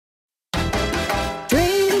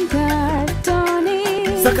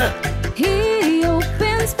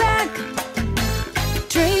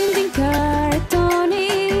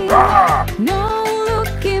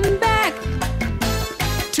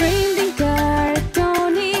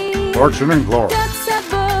Action and glory.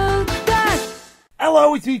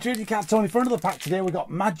 Hello, it's me, tradingcardtony, for another pack. Today we've got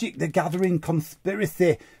Magic the Gathering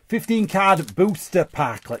Conspiracy 15 card booster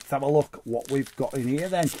pack. Let's have a look what we've got in here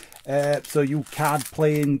then. So you card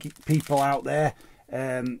playing people out there,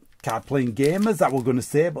 card playing gamers, that we're going to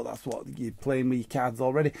say, but that's what you're playing with your cards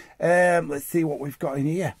already. Let's see what we've got in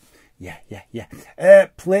here.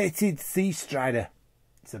 Plated Sea Strider.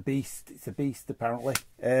 It's a beast. It's a beast apparently.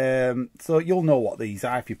 So you'll know what these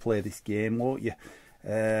are if you play this game, won't you?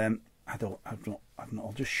 I'll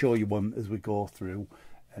just show you one as we go through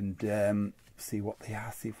and see what they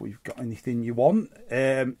are, see if we've got anything you want.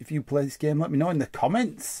 If you play this game, let me know in the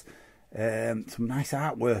comments. Some nice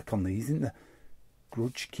artwork on these, isn't there?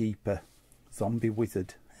 Grudge Keeper, Zombie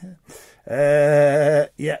Wizard. Yeah.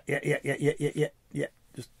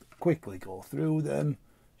 Just quickly go through them,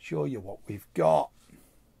 show you what we've got.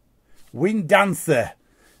 Wind Dancer,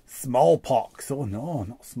 Smallpox. Oh no,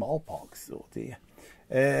 not Smallpox. Oh dear.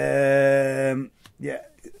 Yeah,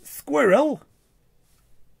 Squirrel.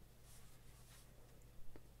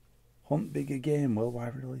 Hunt Bigger Game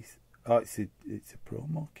worldwide release. Oh, it's a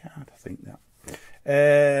promo card, I think that.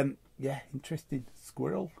 Yeah, interesting.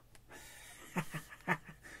 Squirrel.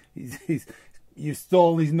 You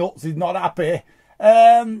stole his nuts. He's not happy.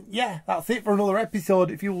 Yeah, that's it for another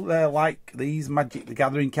episode. If you like these Magic the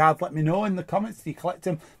Gathering cards, let me know in the comments. Do you collect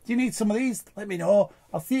them? Do you need some of these? Let me know.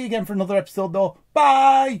 I'll see you again for another episode though.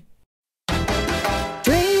 Bye!